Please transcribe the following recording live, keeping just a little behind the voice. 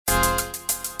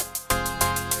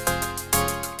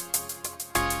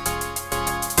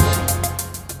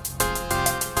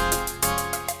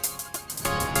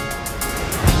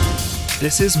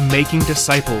This is Making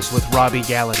Disciples with Robbie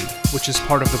Gallaty, which is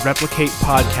part of the Replicate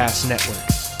Podcast Network.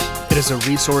 It is a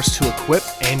resource to equip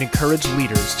and encourage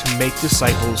leaders to make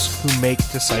disciples who make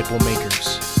disciple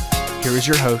makers. Here is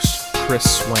your host, Chris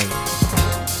Swain.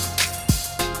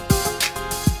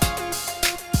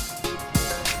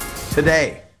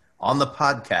 Today on the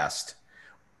podcast,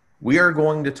 we are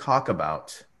going to talk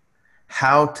about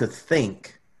how to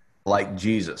think like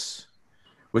Jesus,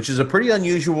 which is a pretty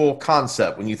unusual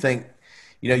concept when you think,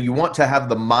 you want to have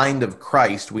the mind of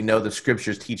Christ. We know the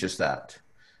scriptures teach us that.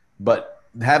 But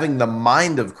having the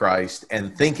mind of Christ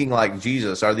and thinking like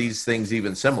Jesus, are these things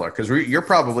even similar? Because you're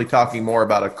probably talking more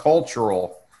about a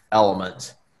cultural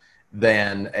element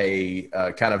than a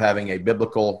kind of having a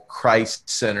biblical,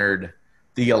 Christ-centered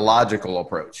theological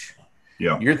approach.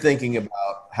 Yeah. You're thinking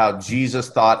about how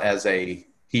Jesus thought as a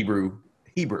Hebrew.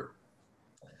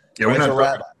 Yeah,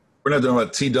 we're not talking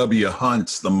about T.W.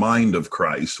 Hunt's The Mind of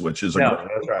Christ, which is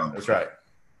That's right.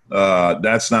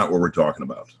 That's not what we're talking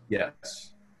about.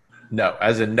 Yes. No,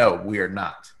 as in no, we are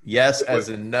not. Yes, as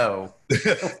in no.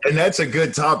 And that's a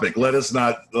good topic. Let us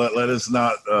not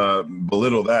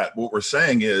belittle that. What we're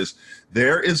saying is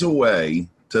there is a way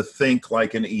to think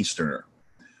like an Easterner,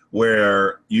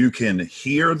 where you can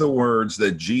hear the words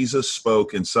that Jesus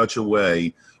spoke in such a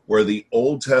way where the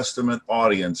Old Testament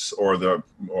audience or the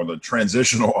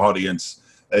transitional audience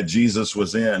that Jesus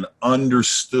was in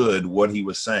understood what he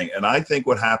was saying. And I think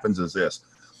what happens is this.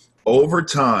 Over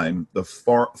time, the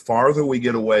farther we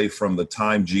get away from the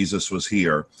time Jesus was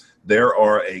here, there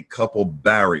are a couple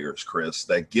barriers, Chris,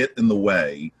 that get in the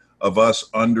way of us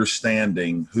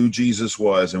understanding who Jesus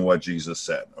was and what Jesus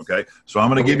said. Okay? So I'm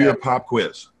going to give you a pop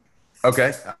quiz.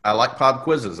 Okay. I like pop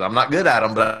quizzes. I'm not good at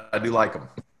them, but I do like them.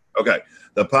 Okay.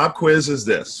 The pop quiz is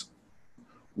this.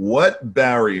 What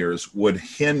barriers would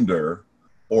hinder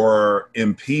or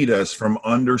impede us from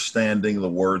understanding the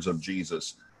words of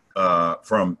Jesus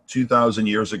from 2,000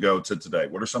 years ago to today?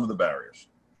 What are some of the barriers?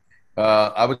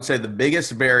 I would say the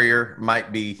biggest barrier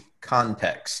might be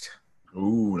context.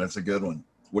 Ooh, that's a good one.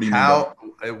 What do you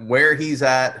mean? Where he's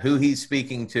at, who he's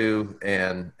speaking to,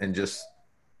 and just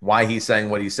why he's saying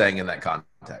what he's saying in that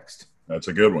context. That's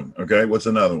a good one. Okay, what's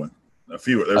another one?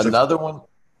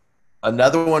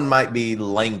 Another one might be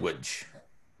language.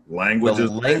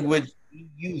 Language he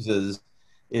uses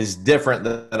is different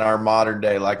than our modern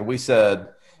day. Like we said,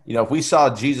 if we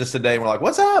saw Jesus today and we're like,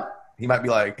 "What's up?" He might be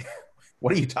like,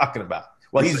 "What are you talking about?"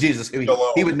 Well, he's Jesus.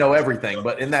 He would know everything.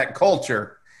 But in that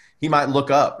culture, he might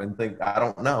look up and think, "I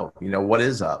don't know. What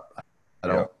is up? I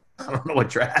don't know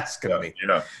what you're asking me."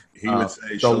 Yeah, he would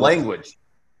say so language.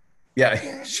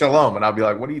 Yeah, shalom, and I'll be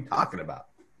like, "What are you talking about?"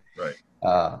 Right.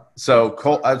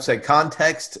 So I'd say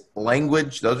context,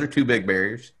 language, those are two big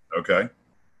barriers. Okay.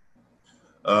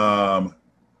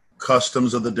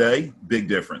 Customs of the day, big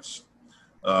difference.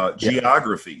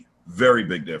 Geography, very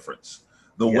big difference.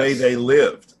 The way they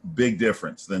lived, big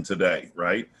difference than today,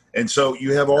 right? And so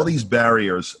you have all these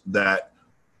barriers that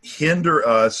hinder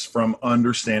us from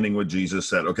understanding what Jesus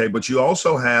said, okay? But you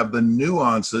also have the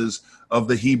nuances of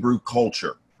the Hebrew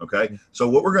culture. Okay, so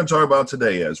what we're going to talk about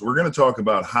today is we're going to talk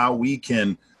about how we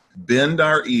can bend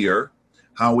our ear,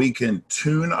 how we can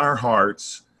tune our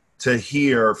hearts to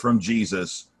hear from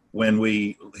Jesus when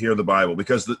we hear the Bible.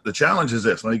 Because the challenge is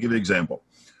this. Let me give you an example.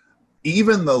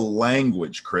 Even the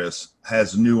language, Chris,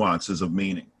 has nuances of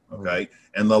meaning. Okay,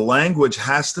 and the language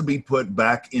has to be put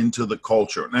back into the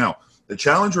culture. Now, the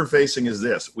challenge we're facing is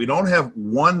this. We don't have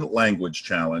one language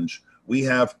challenge. We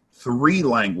have 3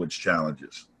 language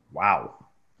challenges. Wow.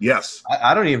 Yes.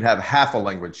 I don't even have half a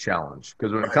language challenge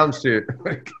because when it comes to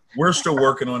we're still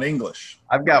working on English.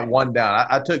 I've got one down.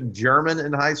 I took German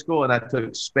in high school and I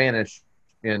took Spanish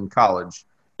in college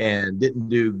and didn't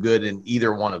do good in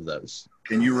either one of those.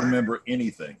 Can you remember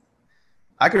anything?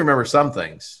 I can remember some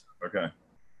things. Okay.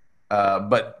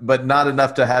 But not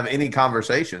enough to have any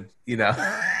conversation,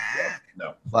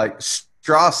 No. Like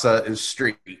Strasse is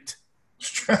street.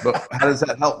 But how does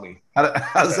that help me?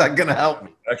 How's that going to help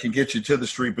me? I can get you to the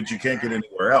street, but you can't get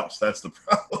anywhere else. That's the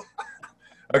problem.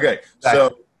 Okay,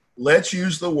 so let's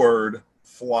use the word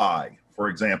fly, for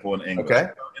example, in English. Okay.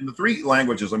 And the 3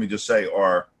 languages, let me just say,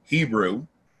 are Hebrew,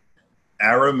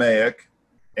 Aramaic,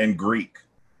 and Greek.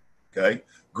 Okay?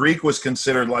 Greek was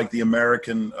considered like the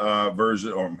American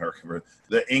version,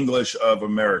 the English of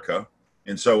America.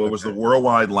 And so it was the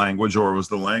worldwide language, or it was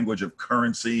the language of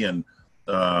currency and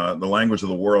the language of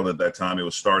the world at that time. It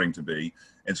was starting to be.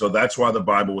 And so that's why the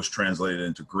Bible was translated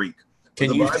into Greek.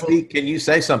 Can you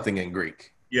say something in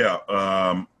Greek? Yeah.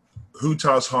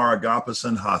 Hutas har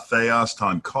agapason ha theos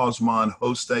ton cosmon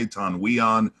hoste ton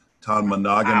weon ton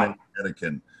monogamon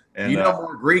etikin. And you know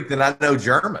more Greek than I know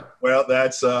German. well,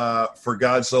 that's for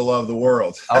God so loved the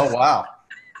world. Oh, wow.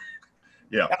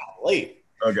 Yeah. Golly.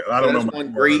 Okay. I don't know.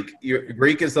 One Greek.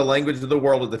 Greek is the language of the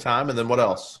world at the time. And then what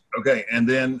else? Okay. And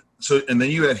then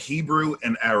you had Hebrew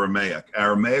and Aramaic.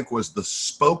 Aramaic was the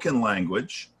spoken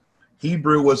language.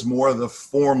 Hebrew was more the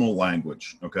formal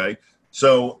language. Okay.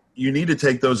 So you need to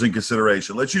take those in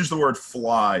consideration. Let's use the word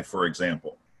fly, for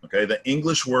example. Okay. The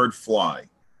English word fly.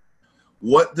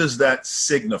 What does that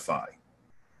signify?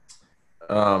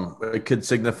 It could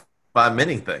signify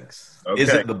many things. Okay. Is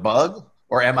it the bug,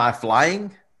 or am I flying?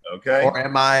 Okay. Or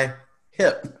am I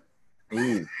hip?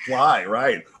 Ooh, fly,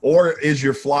 right. Or is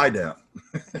your fly down?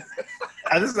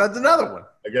 That's another one.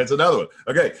 Okay, that's another one.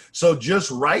 Okay, so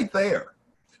just right there,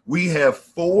 we have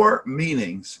 4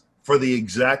 meanings for the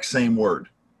exact same word.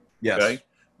 Yes. Okay.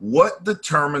 What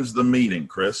determines the meaning,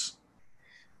 Chris?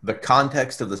 The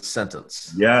context of the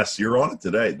sentence. Yes, you're on it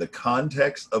today. The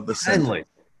context of the sentence. Finally.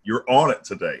 You're on it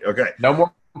today. Okay. No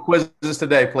more quizzes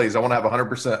today, please. I want to have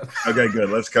 100%. Okay, good.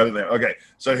 Let's cut it there. Okay,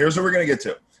 so here's what we're going to get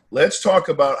to. Let's talk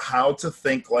about how to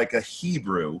think like a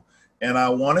Hebrew, and I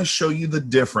want to show you the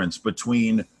difference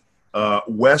between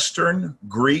Western,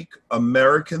 Greek,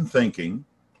 American thinking,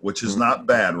 which is not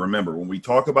bad. Remember, when we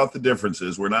talk about the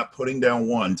differences, we're not putting down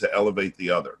one to elevate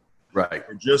the other. Right.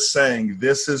 We're just saying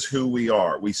this is who we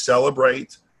are. We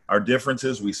celebrate our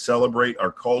differences. We celebrate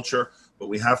our culture, but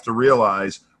we have to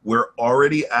realize we're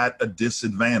already at a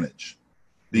disadvantage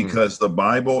because the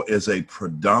Bible is a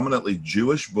predominantly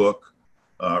Jewish book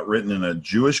written in a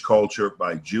Jewish culture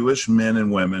by Jewish men and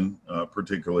women,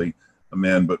 particularly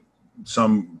men, but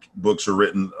some books are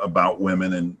written about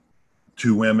women and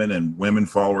to women and women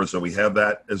followers. So we have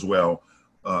that as well.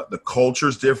 The culture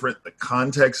is different. The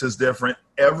context is different.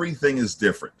 Everything is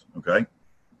different. Okay.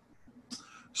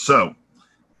 So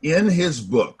in his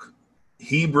book,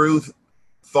 Hebrew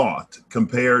thought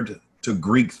compared to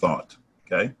Greek thought.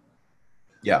 Okay.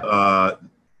 Yeah.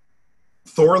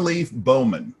 Thorleif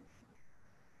Bowman.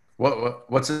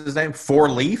 What's his name?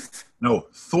 Four-leaf? No,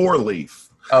 Thorleif.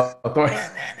 Oh,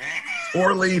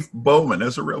 Thorleif Bowman.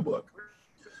 That's a real book.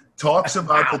 Talks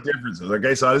about the differences.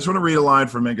 Okay, so I just want to read a line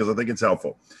from him because I think it's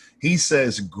helpful. He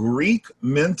says, Greek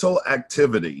mental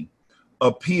activity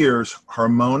appears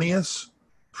harmonious,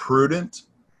 prudent,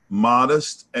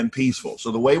 modest, and peaceful. So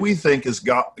the way we think is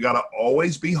got to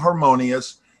always be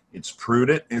harmonious. It's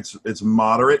prudent, it's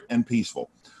moderate, and peaceful.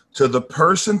 To the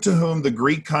person to whom the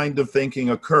Greek kind of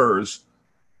thinking occurs,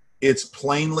 it's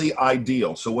plainly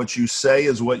ideal. So what you say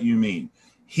is what you mean.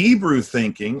 Hebrew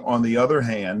thinking, on the other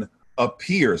hand,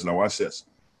 appears, now watch this,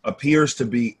 appears to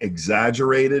be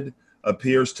exaggerated,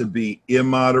 appears to be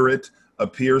immoderate,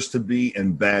 appears to be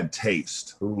in bad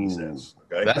taste, he says.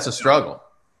 Okay? That's a struggle.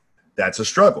 That's a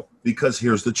struggle because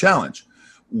here's the challenge.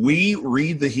 We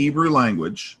read the Hebrew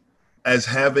language as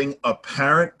having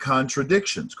apparent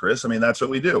contradictions, Chris. I mean, that's what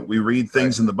we do. We read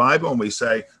things in the Bible and we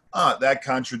say, that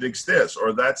contradicts this,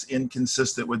 or that's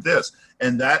inconsistent with this.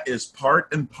 And that is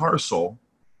part and parcel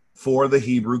for the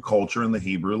Hebrew culture and the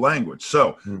Hebrew language.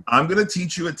 So I'm going to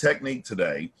teach you a technique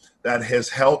today that has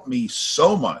helped me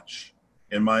so much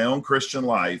in my own Christian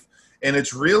life. And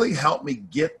it's really helped me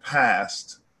get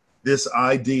past this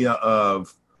idea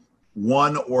of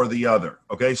one or the other.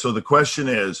 Okay, so the question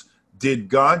is, did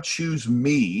God choose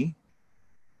me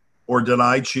or did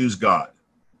I choose God?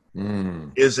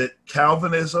 Is it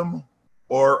Calvinism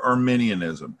or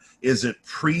Arminianism? Is it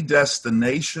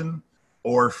predestination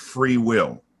or free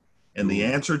will? And the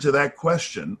answer to that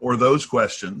question, or those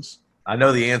questions, I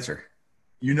know the answer.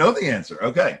 You know the answer.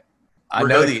 Okay. I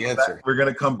know the answer. We're going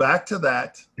to come back to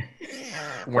that.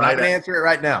 We're not going to answer it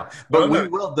right now, but we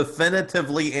will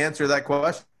definitively answer that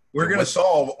question. We're going to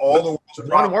solve all the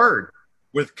one word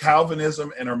with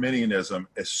Calvinism and Arminianism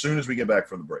as soon as we get back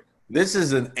from the break. This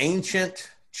is an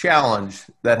ancient challenge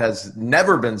that has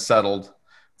never been settled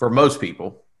for most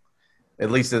people,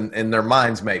 at least in their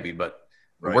minds, maybe, but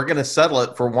we're going to settle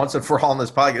it for once and for all on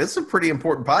this podcast. This is a pretty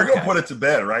important podcast. We're going to put it to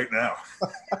bed right now.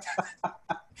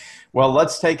 Well,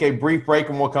 let's take a brief break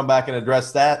and we'll come back and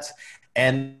address that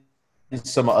and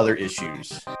some other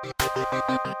issues.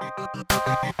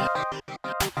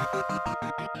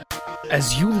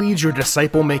 As you lead your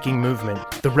disciple-making movement,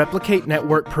 the Replicate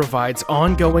Network provides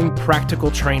ongoing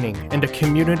practical training and a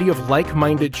community of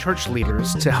like-minded church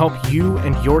leaders to help you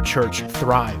and your church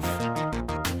thrive.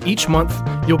 Each month,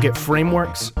 you'll get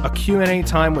frameworks, a Q&A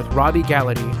time with Robbie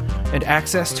Gallaty, and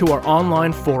access to our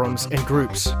online forums and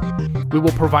groups. We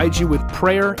will provide you with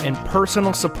prayer and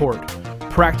personal support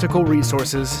practical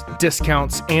resources,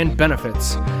 discounts, and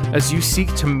benefits as you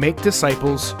seek to make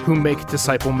disciples who make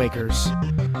disciple makers.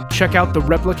 Check out the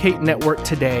Replicate Network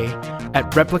today at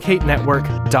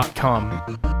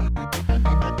replicatenetwork.com.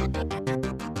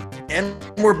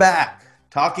 And we're back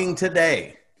talking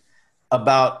today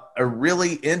about a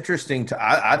really interesting,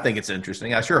 I think it's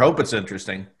interesting. I sure hope it's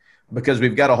interesting because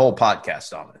we've got a whole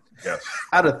podcast on it. Yes.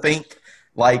 How to think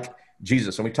like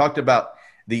Jesus. And we talked about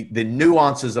the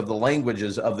nuances of the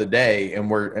languages of the day, and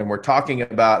we're talking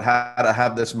about how to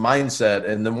have this mindset.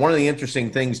 And then one of the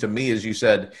interesting things to me is you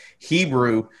said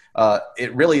Hebrew,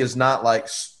 it really is not like,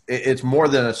 it's more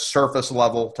than a surface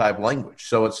level type language.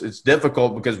 So it's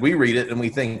difficult because we read it and we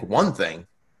think one thing,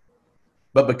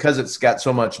 but because it's got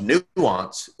so much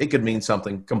nuance, it could mean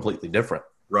something completely different.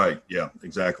 Right. Yeah,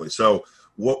 exactly. So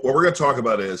what we're going to talk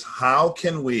about is how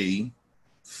can we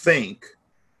think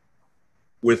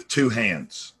with two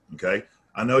hands? Okay.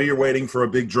 I know you're waiting for a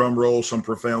big drum roll, some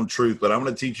profound truth, but I'm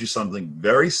going to teach you something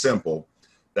very simple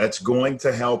that's going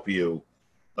to help you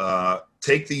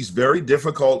take these very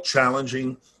difficult,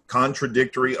 challenging,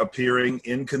 contradictory appearing,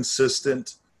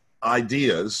 inconsistent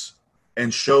ideas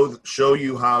and show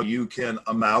you how you can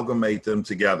amalgamate them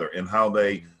together and how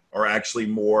they are actually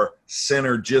more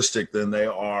synergistic than they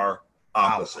are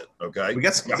opposite. Okay. We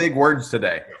got some big words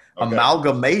today. Okay.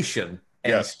 Amalgamation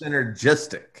and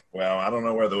synergistic. Well, I don't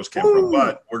know where those came from,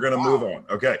 but we're going to move on.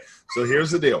 Okay. So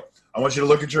here's the deal. I want you to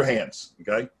look at your hands.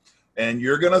 Okay. And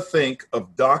you're going to think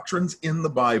of doctrines in the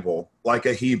Bible like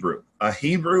a Hebrew. A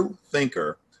Hebrew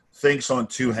thinker thinks on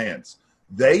two hands.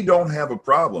 They don't have a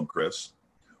problem, Chris,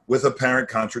 with apparent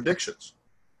contradictions.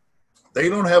 They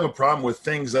don't have a problem with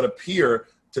things that appear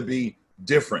to be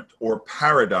different or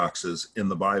paradoxes in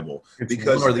the Bible. It's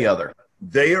because one or the other.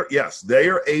 They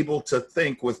are able to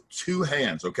think with two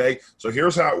hands. Okay. So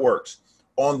here's how it works.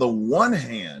 On the one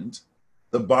hand,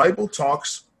 the Bible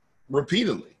talks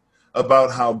repeatedly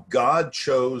about how God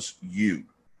chose you,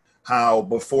 how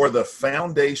before the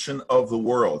foundation of the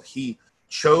world, he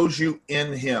chose you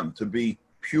in him to be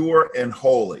pure and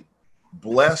holy,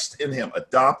 blessed in him,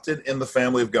 adopted in the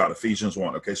family of God, Ephesians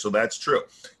 1. Okay, so that's true.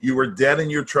 You were dead in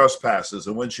your trespasses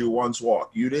in which you once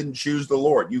walked. You didn't choose the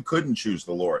Lord. You couldn't choose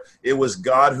the Lord. It was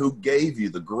God who gave you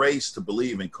the grace to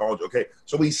believe and called you. Okay,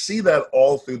 so we see that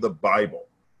all through the Bible.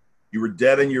 You were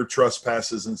dead in your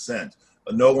trespasses and sins.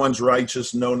 No one's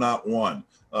righteous, no, not one.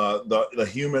 The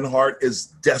human heart is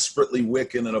desperately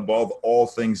wicked and above all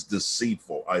things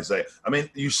deceitful, Isaiah. I mean,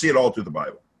 you see it all through the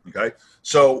Bible, okay?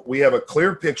 So we have a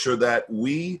clear picture that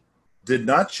we did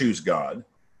not choose God.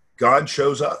 God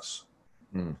chose us.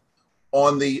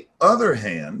 On the other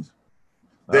hand,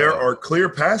 there are clear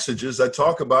passages that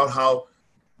talk about how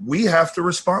we have to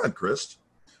respond, Chris.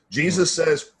 Jesus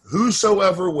says,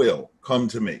 whosoever will come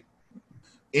to me.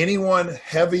 Anyone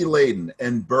heavy laden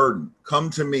and burdened, come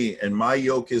to me and my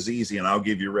yoke is easy and I'll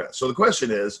give you rest. So the question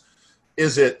is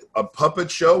it a puppet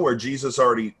show where Jesus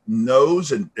already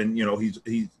knows and you know,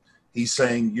 he's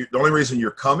saying the only reason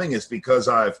you're coming is because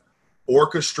I've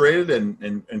orchestrated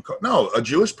and no, a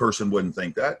Jewish person wouldn't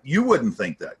think that. You wouldn't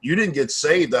think that. You didn't get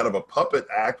saved out of a puppet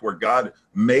act where God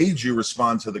made you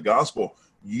respond to the gospel.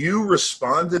 You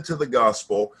responded to the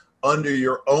gospel under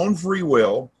your own free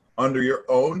will, under your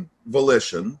own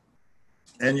volition,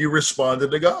 and you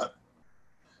responded to God.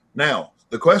 Now,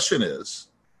 the question is,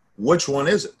 which one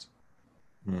is it?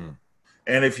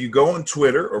 And if you go on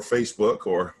Twitter or Facebook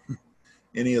or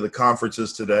any of the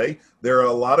conferences today, there are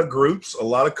a lot of groups, a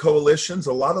lot of coalitions,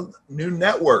 a lot of new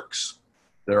networks.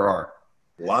 There are.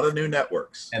 A lot of new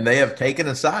networks. And they have taken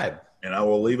a side. And I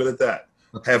will leave it at that.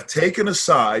 Have taken a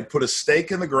side, put a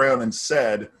stake in the ground and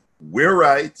said, we're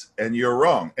right and you're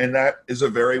wrong. And that is a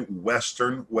very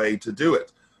Western way to do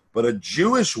it. But a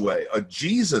Jewish way, a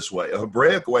Jesus way, a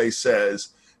Hebraic way says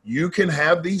you can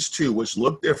have these two, which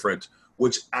look different,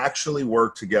 which actually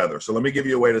work together. So let me give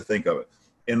you a way to think of it.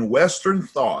 In Western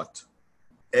thought,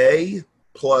 A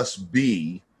plus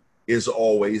B is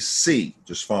always C.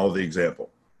 Just follow the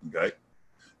example, okay?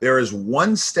 There is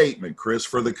one statement, Chris,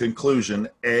 for the conclusion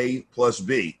A plus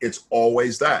B. It's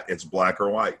always that. It's black or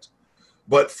white.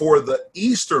 But for the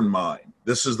Eastern mind,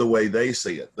 this is the way they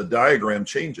see it. The diagram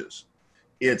changes.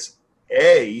 It's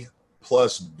A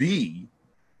plus B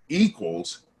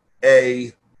equals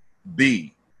A,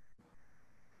 B.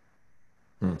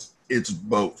 It's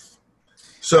both.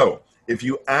 So if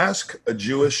you ask a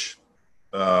Jewish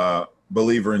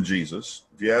believer in Jesus,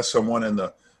 if you ask someone in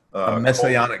the a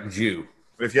messianic Jew,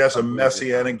 if you ask a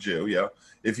messianic Jew, yeah,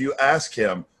 if you ask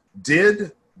him,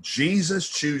 did Jesus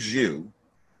choose you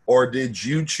or did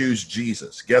you choose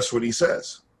Jesus? Guess what he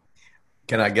says?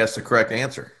 Can I guess the correct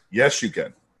answer? Yes, you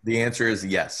can. The answer is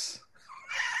yes.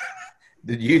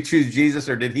 Did you choose Jesus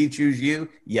or did he choose you?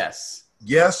 Yes.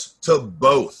 Yes to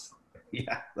both.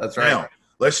 Yeah, that's right. Now,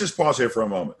 let's just pause here for a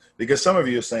moment because some of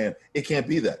you are saying it can't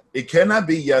be that. It cannot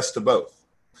be yes to both.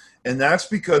 And that's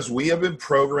because we have been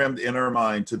programmed in our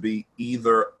mind to be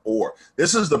either or.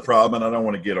 This is the problem, and I don't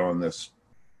want to get on this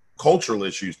cultural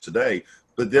issues today,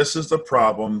 but this is the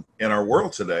problem in our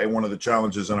world today. One of the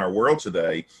challenges in our world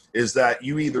today is that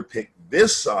you either pick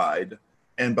this side,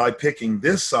 and by picking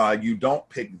this side, you don't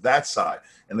pick that side.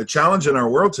 And the challenge in our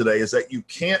world today is that you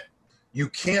can't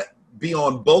be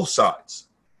on both sides.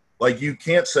 Like you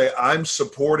can't say, I'm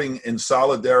supporting in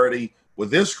solidarity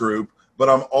with this group, but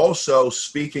I'm also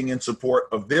speaking in support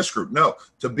of this group. No,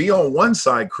 to be on one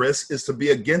side, Chris, is to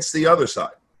be against the other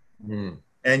side. Mm.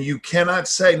 And you cannot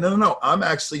say, no, I'm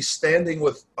actually standing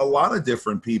with a lot of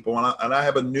different people, and I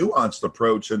have a nuanced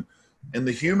approach, and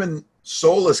the human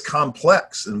soul is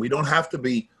complex, and we don't have to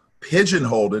be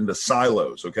pigeonholed into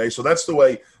silos, okay? So that's the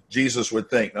way Jesus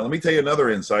would think. Now, let me tell you another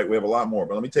insight. We have a lot more,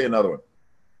 but let me tell you another one.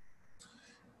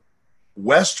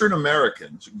 Western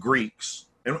Americans, Greeks,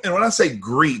 and when I say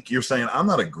Greek, you're saying, I'm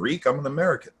not a Greek, I'm an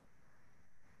American.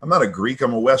 I'm not a Greek,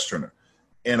 I'm a Westerner.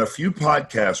 In a few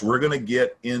podcasts, we're going to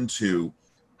get into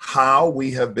how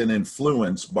we have been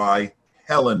influenced by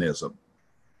Hellenism.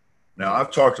 Now,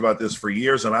 I've talked about this for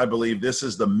years, and I believe this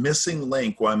is the missing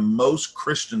link why most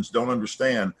Christians don't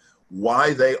understand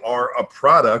why they are a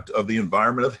product of the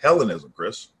environment of Hellenism,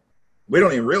 Chris. We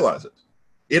don't even realize it.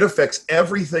 It affects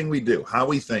everything we do, how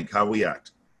we think, how we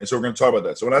act. And so we're going to talk about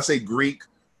that. So when I say Greek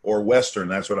or Western,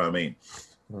 that's what I mean.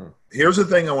 Here's the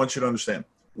thing I want you to understand.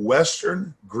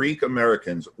 Western Greek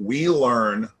Americans, we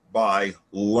learn by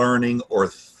learning or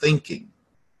thinking,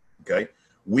 okay?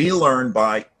 We learn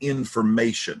by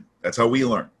information. That's how we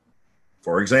learn.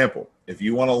 For example, if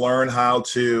you want to learn how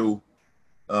to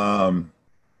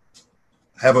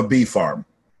have a bee farm.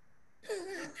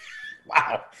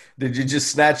 Wow. Did you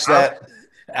just snatch that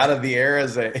out of the air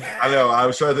as a... I know. I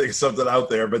was trying to think of something out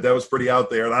there, but that was pretty out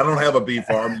there. And I don't have a bee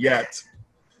farm yet.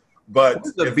 But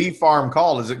what's the bee farm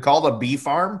called? Is it called a bee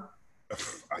farm?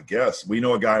 I guess. We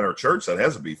know a guy in our church that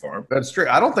has a bee farm. That's true.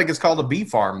 I don't think it's called a bee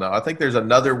farm, though. I think there's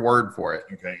another word for it.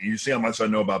 Okay. You see how much I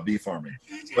know about bee farming.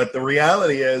 But the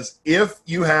reality is, if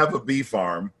you have a bee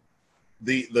farm,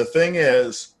 the thing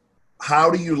is, how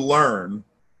do you learn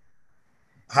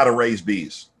how to raise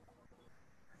bees?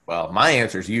 Well, my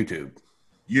answer is YouTube.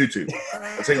 YouTube.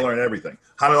 That's how you learn everything.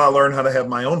 How do I learn how to have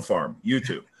my own farm?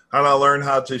 YouTube. How do I learn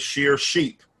how to shear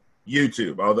sheep?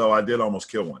 YouTube. Although I did almost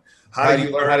kill one. How do you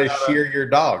learn how to shear your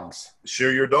dogs?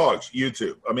 Shear your dogs.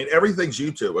 YouTube. I mean, everything's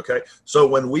YouTube. Okay. So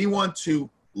when we want to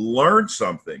learn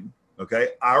something, okay,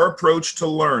 our approach to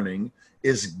learning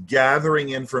is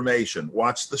gathering information.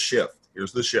 Watch the shift.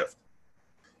 Here's the shift.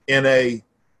 In an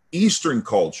Eastern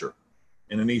culture,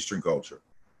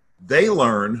 they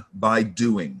learn by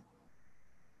doing.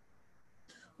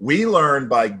 We learn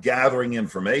by gathering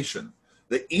information.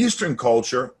 The Eastern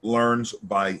culture learns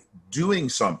by doing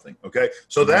something, okay?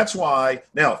 So that's why,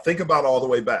 now think about all the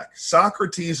way back.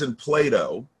 Socrates and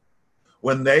Plato,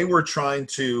 when they were trying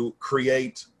to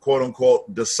create, quote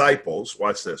unquote, disciples,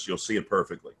 watch this, you'll see it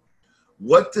perfectly.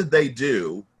 What did they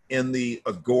do in the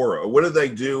agora? What did they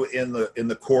do in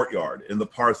the courtyard, in the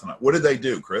Parthenon? What did they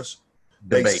do, Chris?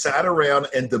 They sat around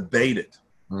and debated.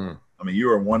 I mean, you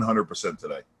are 100%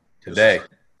 today. Today,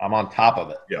 I'm on top of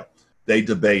it. Yeah, they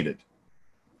debated.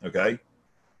 Okay.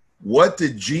 What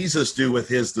did Jesus do with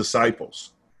his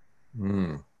disciples?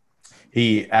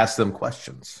 He asked them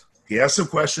questions. He asked them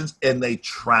questions, and they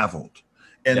traveled,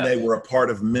 and they were a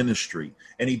part of ministry.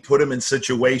 And he put them in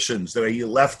situations that he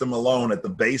left them alone at the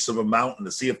base of a mountain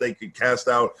to see if they could cast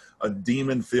out a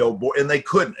demon-filled boy, and they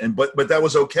couldn't. But that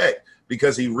was okay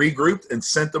because he regrouped and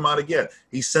sent them out again.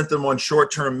 He sent them on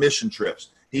short-term mission trips.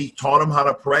 He taught them how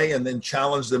to pray and then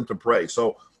challenged them to pray.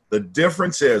 So the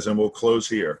difference is, and we'll close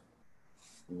here,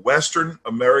 Western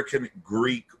American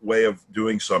Greek way of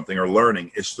doing something or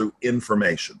learning is through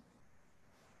information.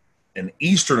 An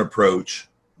Eastern approach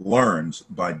learns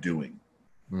by doing.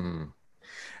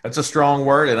 That's a strong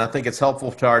word, and I think it's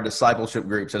helpful to our discipleship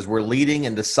groups as we're leading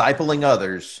and discipling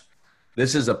others.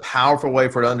 This is a powerful way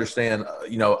for us to understand,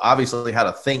 obviously how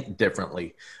to think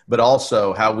differently, but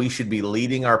also how we should be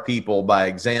leading our people by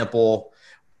example,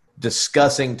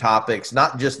 discussing topics,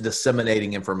 not just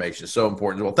disseminating information. So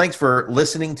important. Well, thanks for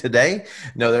listening today.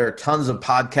 There are tons of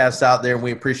podcasts out there, and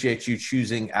we appreciate you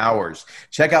choosing ours.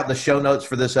 Check out the show notes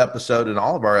for this episode and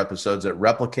all of our episodes at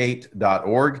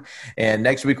replicate.org. And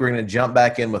next week, we're going to jump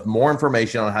back in with more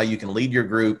information on how you can lead your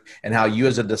group and how you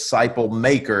as a disciple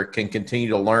maker can continue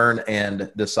to learn and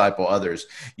disciple others.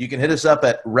 You can hit us up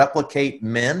at Replicate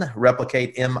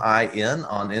Replicate MIN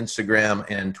on Instagram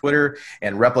and Twitter,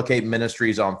 and Replicate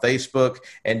Ministries on Facebook.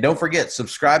 And don't forget,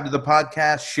 subscribe to the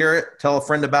podcast, share it, tell a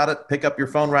friend about it, pick up your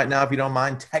phone right now if you don't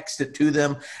mind, text it to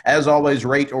them. As always,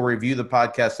 rate or review the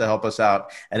podcast to help us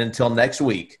out. And until next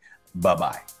week,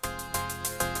 bye-bye.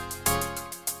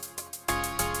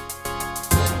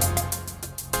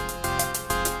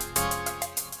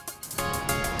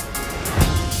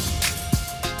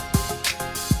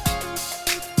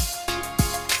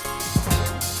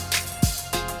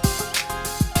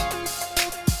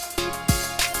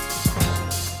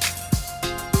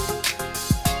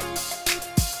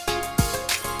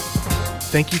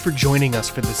 Thank you for joining us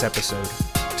for this episode.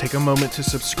 Take a moment to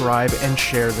subscribe and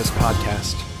share this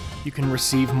podcast. You can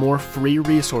receive more free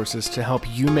resources to help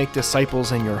you make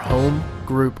disciples in your home,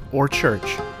 group, or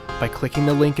church by clicking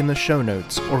the link in the show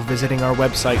notes or visiting our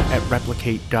website at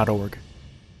replicate.org.